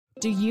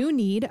Do you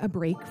need a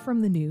break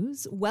from the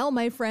news? Well,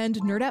 my friend,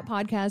 Nerdette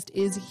Podcast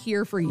is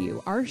here for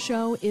you. Our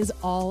show is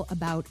all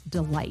about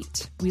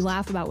delight. We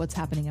laugh about what's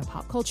happening in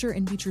pop culture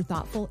and feature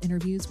thoughtful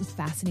interviews with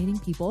fascinating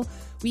people.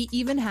 We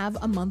even have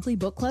a monthly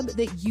book club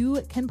that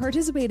you can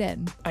participate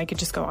in. I could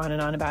just go on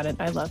and on about it.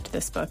 I loved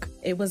this book.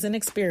 It was an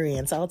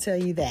experience, I'll tell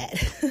you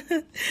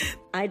that.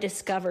 I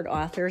discovered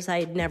authors I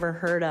had never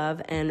heard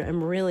of, and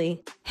I'm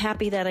really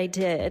happy that I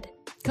did.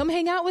 Come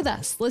hang out with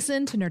us.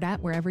 Listen to Nerdette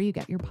wherever you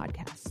get your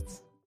podcasts.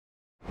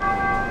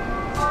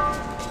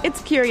 It's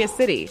Curious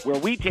City, where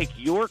we take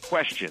your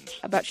questions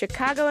about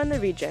Chicago and the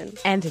region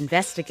and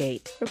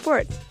investigate,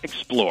 report,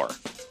 explore.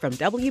 From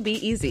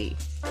WBEZ.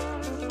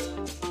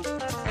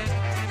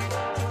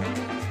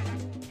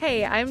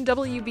 Hey, I'm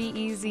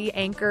WBEZ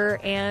anchor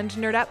and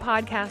Nerdette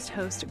Podcast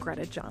host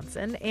Greta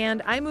Johnson,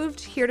 and I moved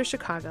here to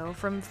Chicago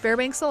from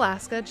Fairbanks,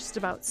 Alaska, just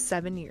about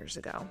 7 years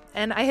ago.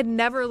 And I had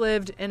never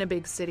lived in a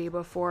big city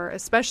before,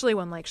 especially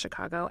one like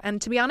Chicago,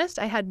 and to be honest,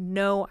 I had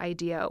no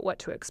idea what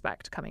to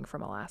expect coming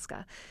from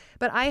Alaska.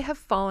 But I have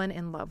fallen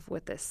in love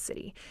with this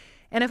city.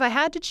 And if I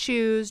had to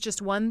choose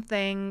just one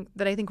thing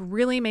that I think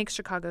really makes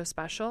Chicago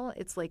special,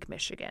 it's Lake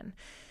Michigan.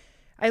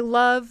 I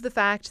love the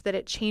fact that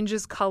it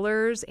changes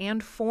colors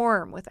and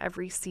form with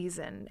every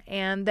season,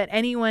 and that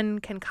anyone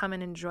can come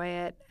and enjoy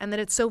it, and that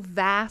it's so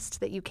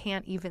vast that you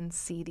can't even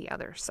see the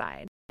other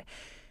side.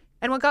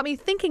 And what got me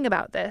thinking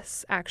about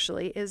this,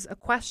 actually, is a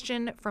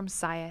question from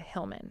Saya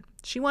Hillman.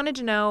 She wanted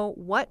to know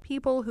what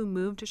people who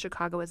move to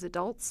Chicago as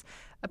adults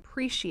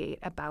appreciate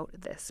about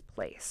this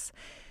place.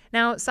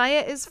 Now,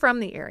 Saya is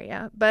from the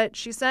area, but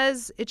she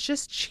says it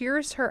just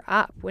cheers her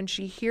up when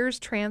she hears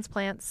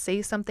Transplants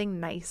say something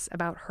nice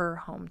about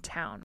her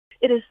hometown.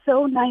 It is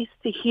so nice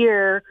to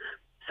hear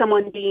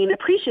someone being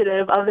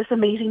appreciative of this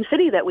amazing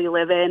city that we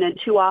live in. And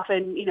too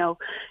often,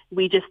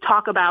 we just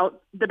talk about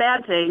the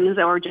bad things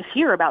or just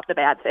hear about the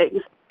bad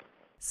things.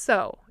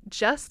 So,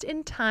 just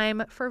in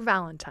time for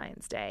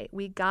Valentine's Day,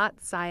 we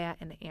got Saya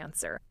an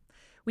answer.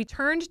 We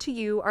turned to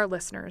you, our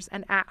listeners,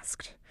 and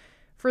asked,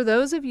 for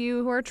those of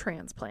you who are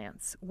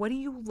transplants, what do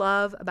you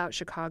love about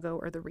Chicago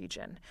or the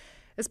region?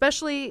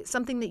 Especially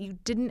something that you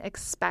didn't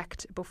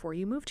expect before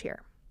you moved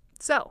here.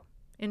 So,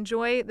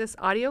 enjoy this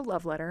audio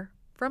love letter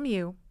from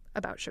you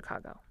about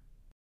Chicago.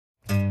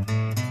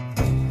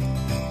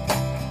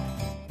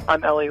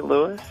 I'm Ellie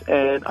Lewis,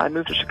 and I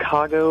moved to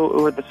Chicago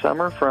over the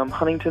summer from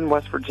Huntington,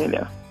 West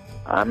Virginia.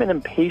 I'm an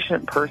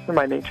impatient person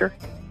by nature,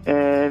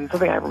 and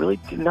something I really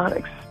did not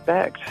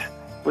expect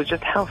was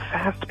just how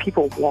fast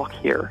people walk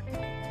here.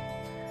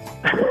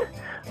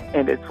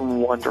 And it's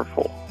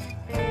wonderful.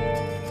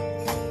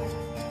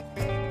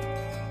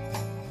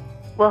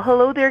 Well,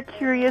 hello there,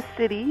 Curious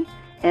City,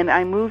 and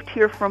I moved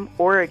here from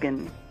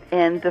Oregon.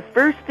 And the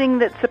first thing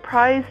that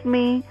surprised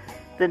me,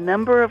 the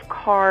number of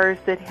cars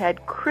that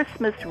had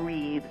Christmas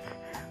wreaths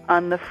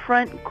on the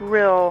front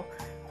grille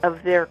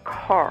of their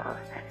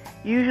car.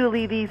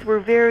 Usually these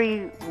were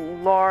very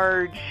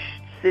large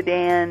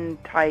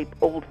sedan-type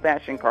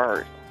old-fashioned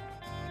cars.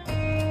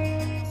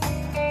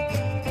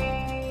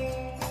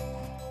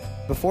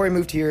 Before I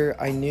moved here,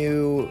 I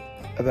knew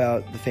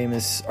about the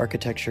famous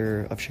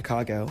architecture of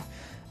Chicago,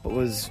 but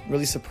was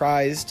really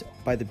surprised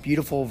by the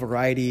beautiful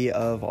variety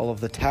of all of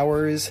the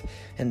towers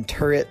and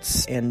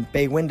turrets and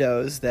bay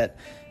windows that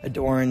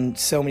adorn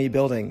so many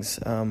buildings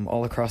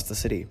all across the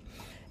city.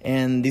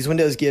 And these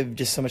windows give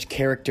just so much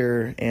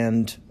character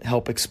and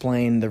help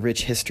explain the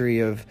rich history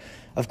of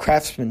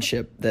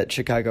craftsmanship that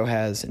Chicago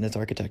has in its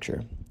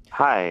architecture.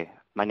 Hi,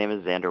 my name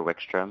is Xander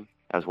Wickstrom.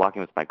 I was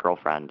walking with my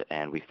girlfriend,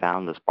 and we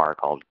found this bar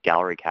called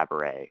Gallery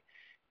Cabaret.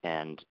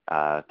 And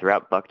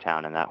throughout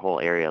Bucktown and that whole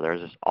area, there's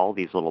just all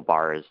these little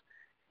bars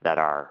that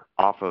are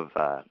off of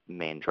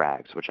main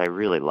drags, which I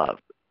really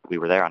love. We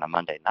were there on a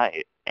Monday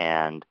night,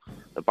 and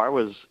the bar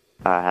was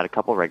had a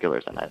couple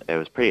regulars in it. It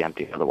was pretty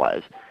empty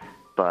otherwise.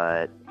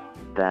 But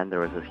then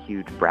there was this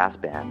huge brass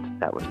band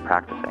that was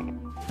practicing.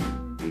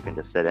 You can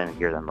just sit in and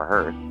hear them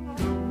rehearse.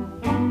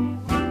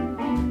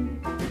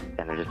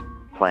 And they're just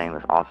playing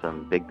this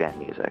awesome big band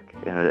music.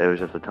 And it was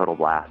just a total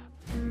blast.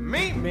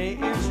 Meet me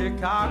in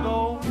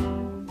Chicago.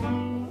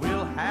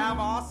 We'll have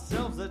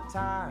ourselves a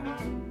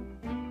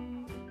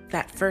time.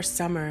 That first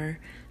summer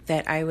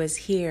that I was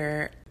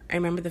here, I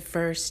remember the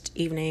first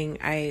evening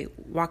I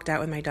walked out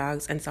with my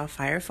dogs and saw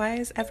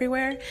fireflies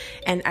everywhere.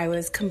 And I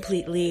was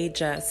completely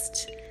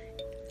just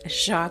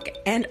shocked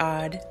and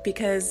awed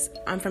because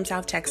I'm from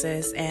South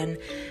Texas and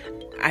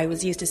I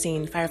was used to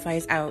seeing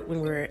fireflies out when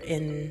we were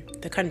in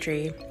the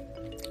country.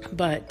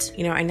 But,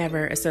 I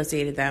never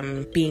associated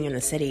them being in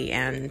the city,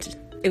 and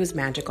it was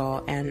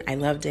magical, and I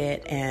loved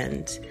it,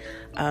 and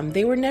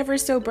they were never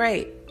so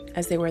bright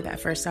as they were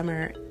that first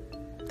summer.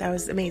 That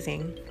was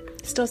amazing.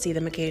 Still see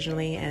them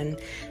occasionally, and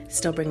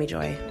still bring me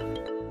joy.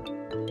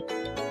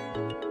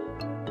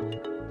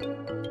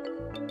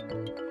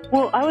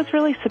 Well, I was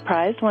really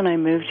surprised when I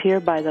moved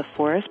here by the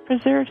forest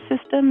preserve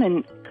system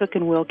in Cook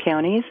and Will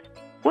counties.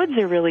 Woods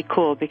are really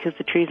cool because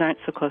the trees aren't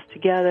so close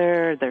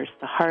together. There's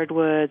the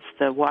hardwoods,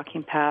 the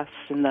walking paths,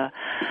 and the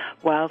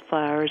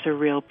wildflowers are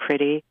real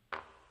pretty.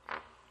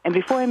 And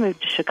before I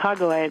moved to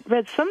Chicago, I had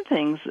read some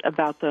things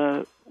about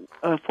the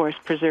Forest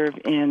Preserve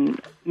in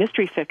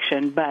mystery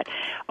fiction, but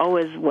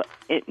always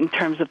in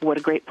terms of what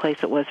a great place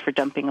it was for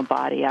dumping a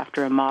body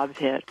after a mob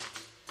hit.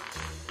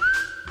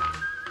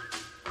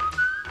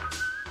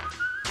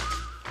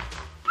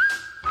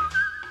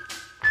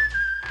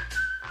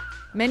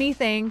 Many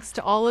thanks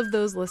to all of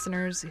those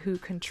listeners who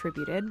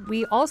contributed.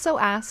 We also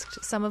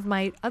asked some of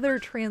my other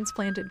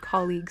transplanted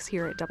colleagues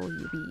here at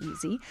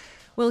WBEZ.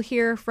 We'll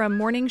hear from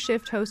Morning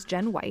Shift host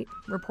Jen White,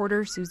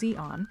 reporter Susie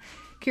Ahn,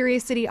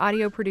 Curious City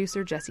audio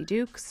producer Jesse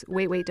Dukes,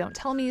 Wait, Wait, Don't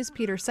Tell Me's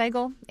Peter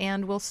Segal,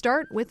 and we'll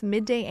start with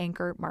midday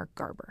anchor Mark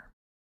Garber.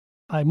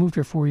 I moved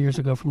here 4 years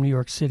ago from New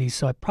York City,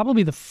 so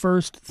probably the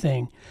first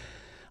thing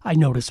I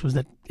noticed was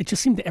that it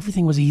just seemed that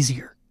everything was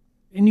easier.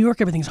 In New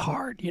York, everything's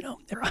hard, you know.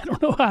 I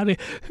don't know how to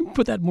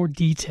put that in more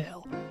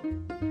detail.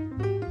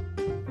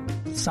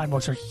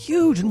 Sidewalks are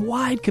huge and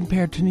wide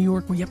compared to New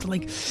York, where you have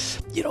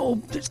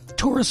to,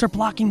 tourists are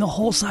blocking the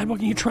whole sidewalk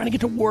and you're trying to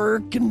get to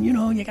work and,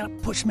 you got to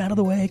push them out of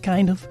the way,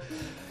 kind of.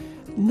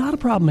 Not a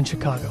problem in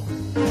Chicago.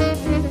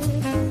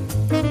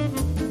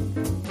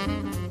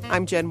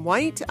 I'm Jen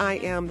White. I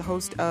am the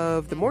host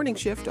of The Morning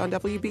Shift on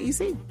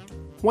WBEZ.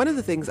 One of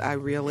the things I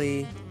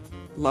really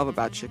love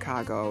about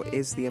Chicago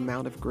is the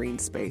amount of green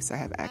space I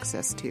have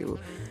access to.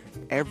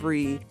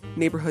 Every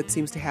neighborhood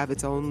seems to have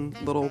its own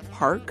little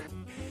park.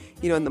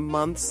 In the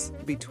months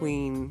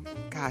between,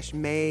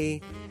 May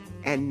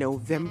and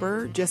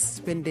November, just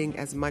spending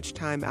as much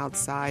time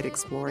outside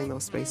exploring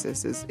those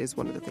spaces is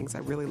one of the things I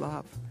really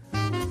love.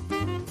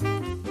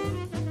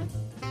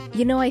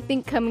 I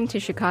think coming to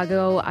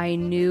Chicago, I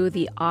knew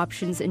the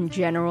options in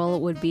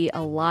general would be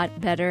a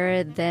lot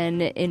better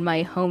than in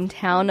my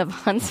hometown of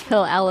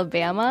Huntsville,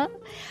 Alabama.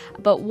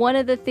 But one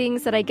of the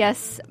things that I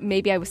guess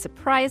maybe I was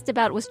surprised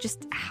about was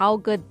just how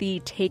good the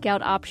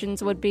takeout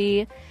options would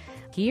be.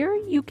 Here,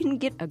 you can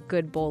get a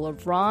good bowl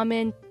of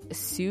ramen,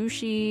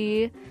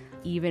 sushi,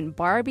 even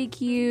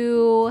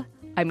barbecue.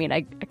 I mean,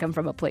 I come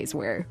from a place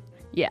where,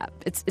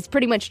 it's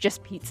pretty much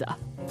just pizza.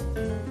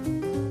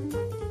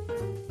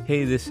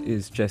 Hey, this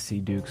is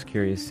Jesse Dukes,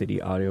 Curious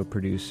City audio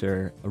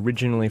producer,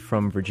 originally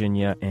from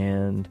Virginia,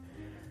 and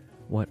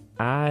what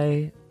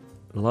I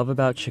love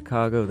about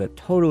Chicago that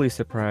totally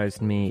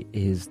surprised me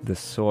is the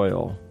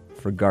soil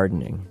for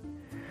gardening.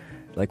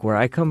 Like where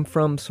I come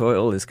from,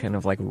 soil is kind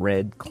of like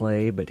red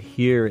clay, but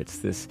here it's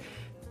this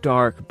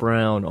dark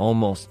brown,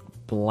 almost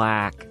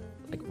black,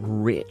 like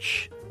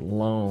rich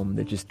loam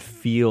that just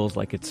feels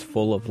like it's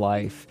full of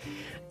life,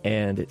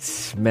 and it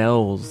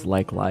smells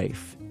like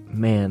life.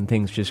 Man,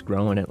 things just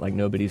grow in it like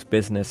nobody's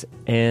business.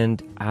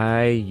 And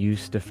I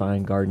used to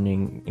find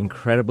gardening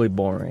incredibly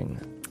boring.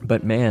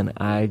 But man,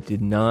 I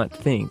did not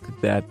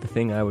think that the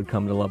thing I would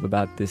come to love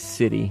about this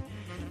city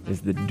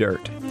is the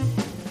dirt.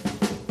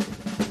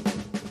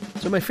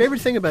 So my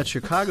favorite thing about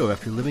Chicago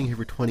after living here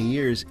for 20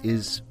 years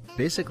is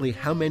basically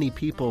how many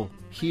people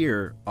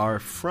here are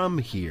from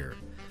here.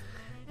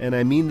 And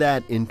I mean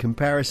that in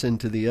comparison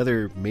to the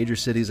other major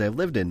cities I've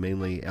lived in,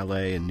 mainly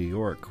LA and New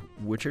York,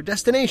 which are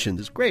destinations.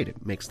 It's great.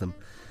 It makes them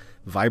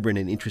vibrant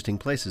and interesting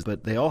places.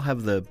 But they all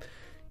have the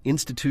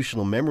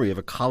institutional memory of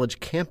a college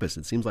campus.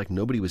 It seems like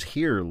nobody was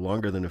here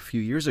longer than a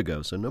few years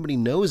ago, so nobody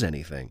knows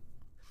anything.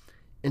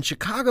 In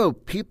Chicago,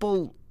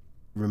 people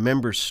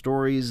remember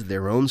stories,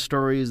 their own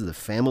stories, the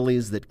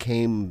families that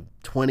came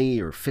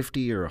 20 or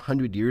 50 or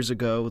 100 years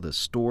ago, the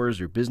stores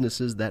or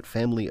businesses that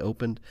family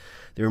opened.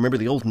 They remember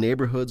the old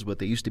neighborhoods, what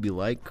they used to be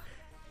like.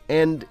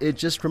 And it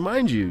just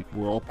reminds you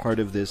we're all part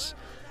of this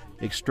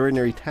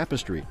extraordinary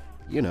tapestry.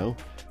 I'm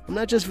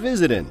not just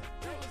visiting.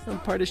 I'm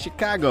part of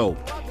Chicago.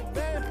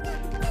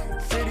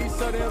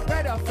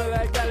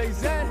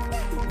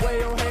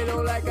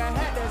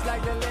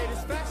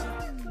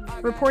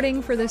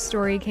 Reporting for this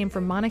story came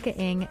from Monica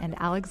Ng and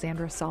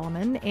Alexandra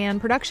Solomon,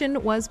 and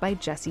production was by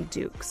Jesse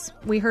Dukes.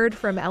 We heard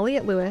from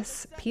Elliot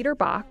Lewis, Peter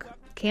Bach,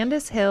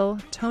 Candace Hill,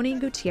 Tony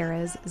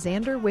Gutierrez,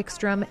 Xander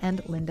Wickstrom,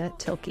 and Linda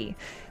Tilke.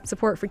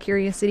 Support for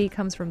Curious City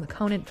comes from the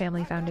Conant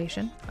Family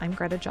Foundation. I'm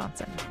Greta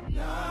Johnson.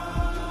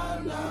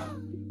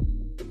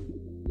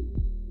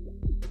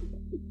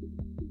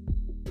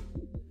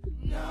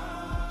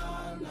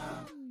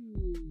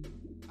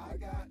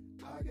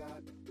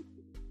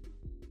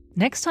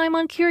 Next time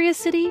on Curious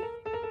City,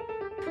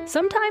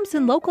 sometimes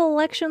in local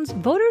elections,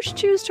 voters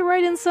choose to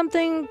write in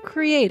something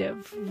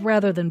creative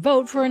rather than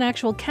vote for an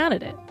actual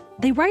candidate.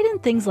 They write in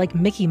things like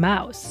Mickey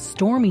Mouse,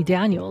 Stormy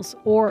Daniels,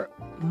 or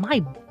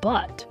my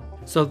butt.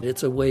 So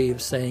it's a way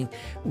of saying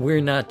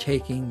we're not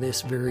taking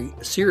this very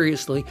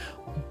seriously,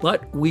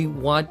 but we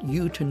want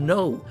you to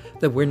know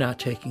that we're not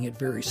taking it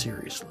very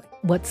seriously.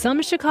 What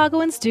some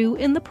Chicagoans do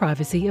in the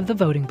privacy of the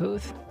voting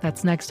booth.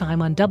 That's next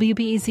time on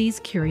WBEZ's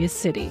Curious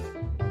City.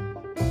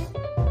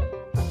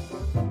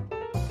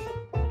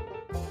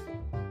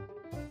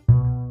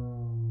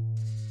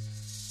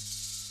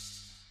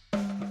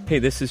 Hey,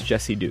 this is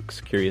Jesse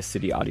Dukes, Curious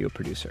City audio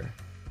producer.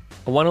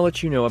 I want to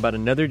let you know about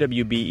another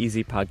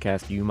WBEZ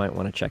podcast you might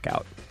want to check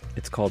out.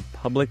 It's called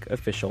Public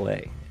Official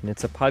A, and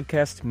it's a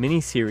podcast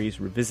mini-series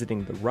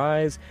revisiting the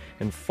rise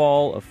and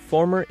fall of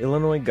former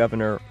Illinois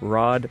Governor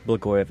Rod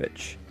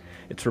Blagojevich.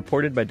 It's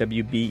reported by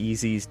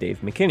WBEZ's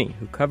Dave McKinney,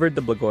 who covered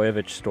the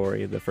Blagojevich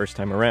story the first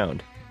time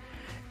around.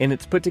 And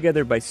it's put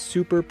together by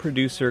super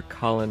producer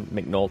Colin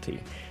McNulty.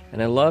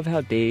 And I love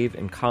how Dave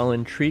and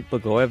Colin treat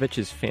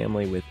Blagojevich's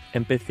family with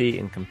empathy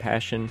and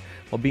compassion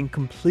while being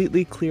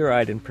completely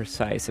clear-eyed and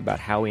precise about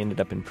how he ended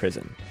up in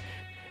prison.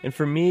 And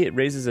for me, it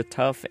raises a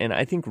tough and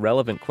I think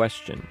relevant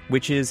question,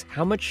 which is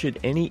how much should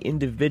any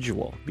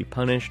individual be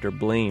punished or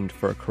blamed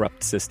for a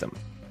corrupt system?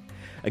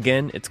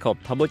 Again, it's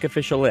called Public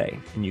Official A,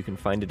 and you can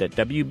find it at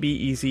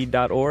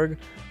WBEZ.org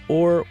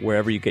or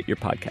wherever you get your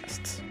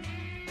podcasts.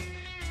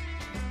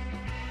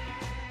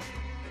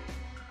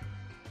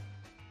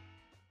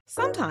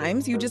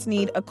 Sometimes you just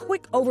need a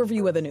quick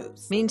overview of the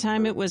news.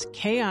 Meantime, it was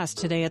chaos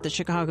today at the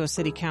Chicago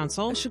City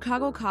Council. A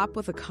Chicago cop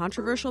with a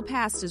controversial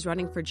past is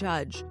running for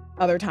judge.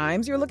 Other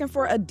times, you're looking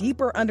for a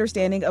deeper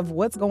understanding of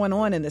what's going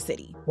on in the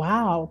city.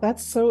 Wow,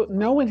 that's so...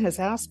 No one has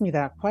asked me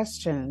that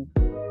question.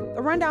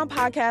 The Rundown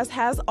podcast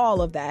has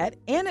all of that,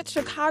 and it's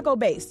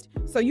Chicago-based,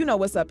 so you know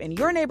what's up in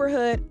your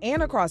neighborhood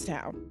and across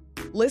town.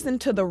 Listen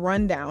to The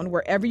Rundown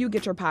wherever you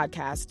get your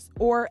podcasts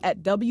or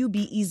at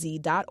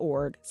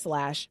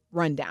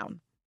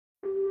wbez.org/rundown.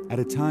 At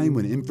a time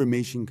when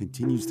information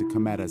continues to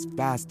come at us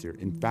faster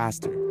and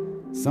faster,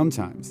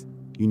 sometimes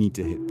you need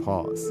to hit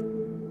pause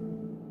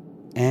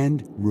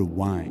and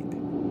rewind.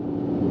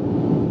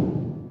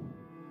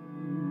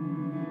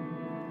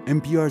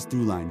 NPR's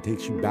Throughline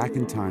takes you back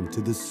in time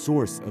to the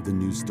source of the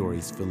news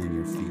stories filling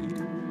your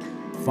feed.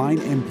 Find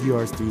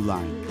NPR's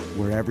Throughline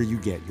wherever you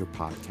get your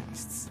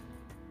podcasts.